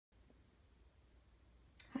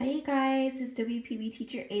Hi you guys, it's WPB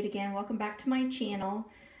Teacher 8 again. Welcome back to my channel.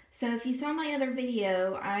 So if you saw my other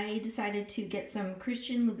video, I decided to get some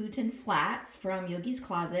Christian Louboutin Flats from Yogi's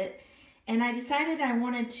Closet, and I decided I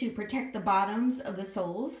wanted to protect the bottoms of the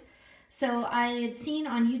soles. So I had seen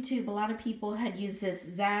on YouTube a lot of people had used this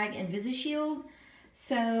Zag and VisiShield,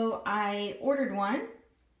 so I ordered one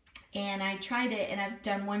and I tried it, and I've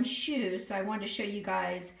done one shoe, so I wanted to show you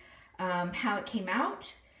guys how it came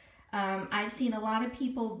out. I've seen a lot of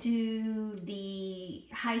people do the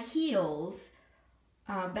high heels,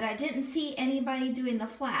 but I didn't see anybody doing the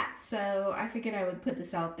flats, so I figured I would put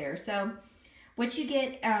this out there. So what you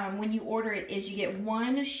get when you order it is you get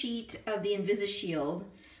one sheet of the VisiShield,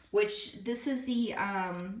 which this is the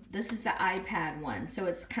iPad one, so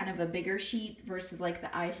it's kind of a bigger sheet versus like the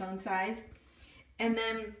iPhone size. And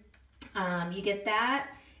then you get that.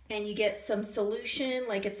 And you get some solution,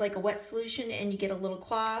 like it's like a wet solution, and you get a little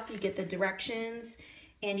cloth, you get the directions,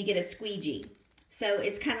 and you get a squeegee. So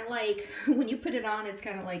it's kind of like, when you put it on, it's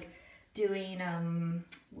kind of like doing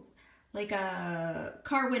like a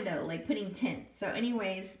car window, like putting tint. So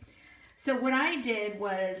anyways, so what I did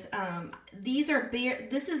was,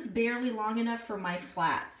 this is barely long enough for my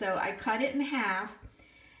flat. So I cut it in half.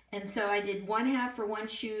 And so I did one half for one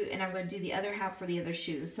shoe, and I'm going to do the other half for the other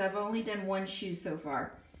shoe. So I've only done one shoe so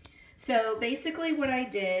far. So basically what I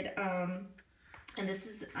did, and this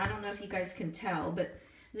is, I don't know if you guys can tell, but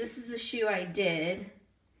this is the shoe I did.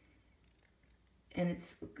 And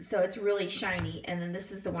it's really shiny. And then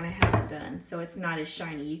this is the one I haven't done. So it's not as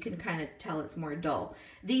shiny. You can kind of tell it's more dull.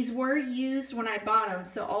 These were used when I bought them.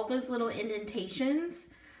 So all those little indentations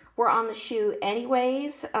were on the shoe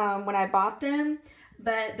anyways when I bought them.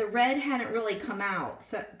 But the red hadn't really come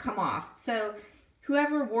off. So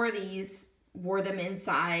whoever wore these wore them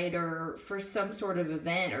inside or for some sort of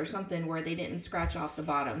event or something where they didn't scratch off the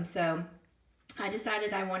bottom. So I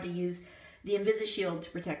decided I wanted to use the VisiShield to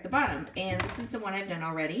protect the bottom. And this is the one I've done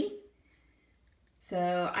already.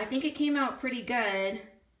 So I think it came out pretty good.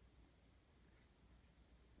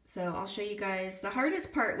 So I'll show you guys. The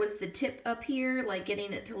hardest part was the tip up here, like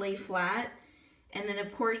getting it to lay flat. And then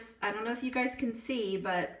of course, I don't know if you guys can see,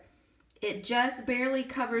 but it just barely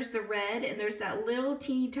covers the red, and there's that little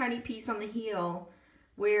teeny tiny piece on the heel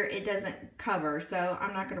where it doesn't cover. So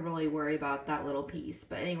I'm not gonna really worry about that little piece.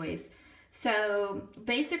 But anyways, so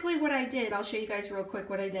basically what I did, I'll show you guys real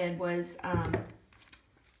quick what I did was,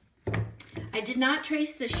 I did not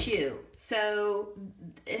trace the shoe. So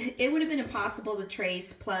it would have been impossible to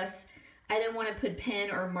trace, plus I didn't want to put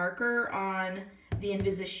pen or marker on the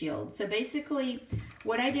VisiShield. So basically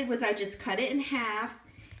what I did was I just cut it in half,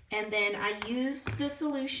 and then I used the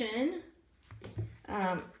solution.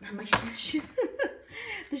 My shoe,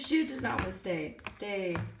 the shoe does not want to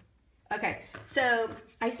stay. Okay, so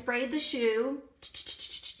I sprayed the shoe.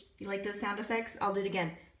 You like those sound effects? I'll do it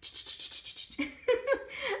again.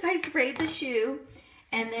 I sprayed the shoe,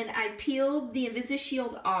 and then I peeled the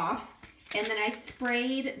VisiShield off, and then I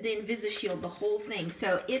sprayed the VisiShield, the whole thing.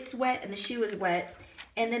 So it's wet and the shoe is wet.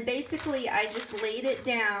 And then basically I just laid it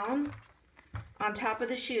down on top of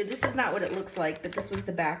the shoe. This is not what it looks like, but this was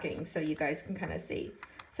the backing, so you guys can kind of see.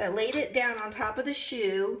 So I laid it down on top of the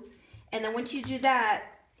shoe, and then once you do that,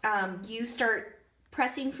 you start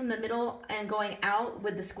pressing from the middle and going out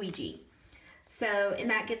with the squeegee. So, and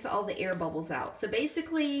that gets all the air bubbles out. So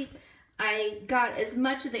basically, I got as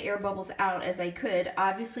much of the air bubbles out as I could.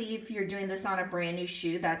 Obviously, if you're doing this on a brand new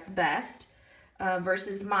shoe, that's best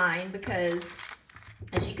versus mine, because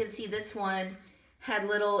as you can see, this one had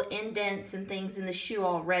little indents and things in the shoe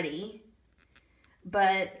already.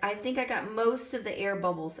 But I think I got most of the air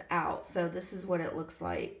bubbles out. So this is what it looks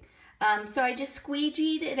like. So I just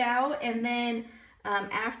squeegeed it out, and then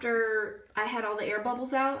after I had all the air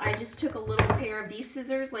bubbles out, I just took a little pair of these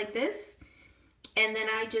scissors like this, and then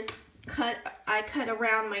I just cut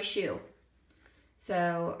around my shoe.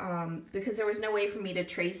 So because there was no way for me to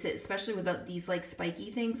trace it, especially with these like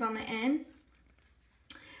spiky things on the end.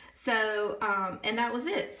 So and that was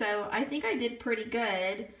it. So I think I did pretty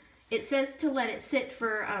good. It says to let it sit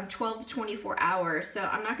for 12 to 24 hours. So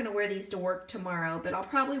I'm not going to wear these to work tomorrow, but I'll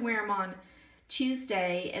probably wear them on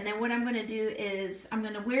Tuesday. And then what I'm going to do is I'm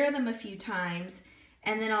going to wear them a few times,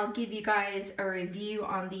 and then I'll give you guys a review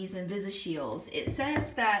on these VisiShields. It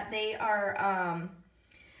says that they are,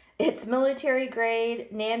 it's military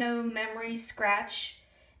grade, nano memory scratch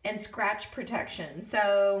protection.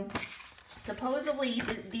 So supposedly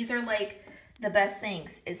these are like the best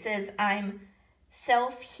things. It says I'm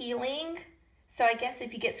self-healing. So I guess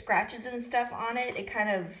if you get scratches and stuff on it, it kind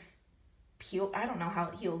of I don't know how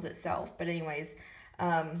it heals itself, but anyways,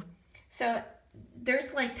 so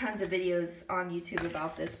there's like tons of videos on YouTube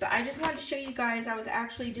about this, but I just wanted to show you guys I was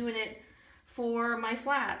actually doing it for my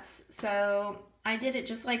flats. So I did it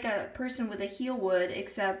just like a person with a heel would,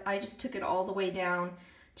 except I just took it all the way down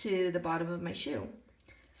to the bottom of my shoe.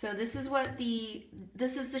 So this is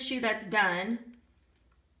the shoe that's done.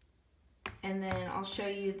 And then I'll show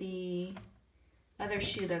you the other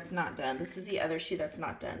shoe that's not done. This is the other shoe that's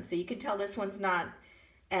not done. So you can tell this one's not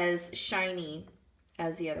as shiny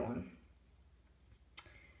as the other one.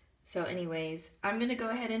 So anyways, I'm gonna go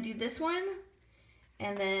ahead and do this one,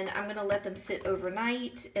 and then I'm gonna let them sit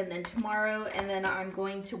overnight, and then tomorrow, and then I'm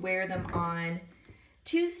going to wear them on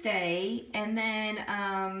Tuesday, and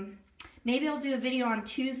then maybe I'll do a video on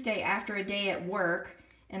Tuesday after a day at work,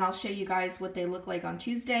 and I'll show you guys what they look like on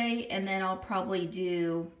Tuesday, and then I'll probably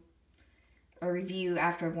do a review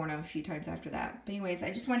after I've worn them a few times after that. But anyways,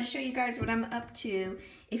 I just wanted to show you guys what I'm up to.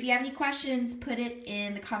 If you have any questions, put it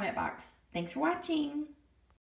in the comment box. Thanks for watching.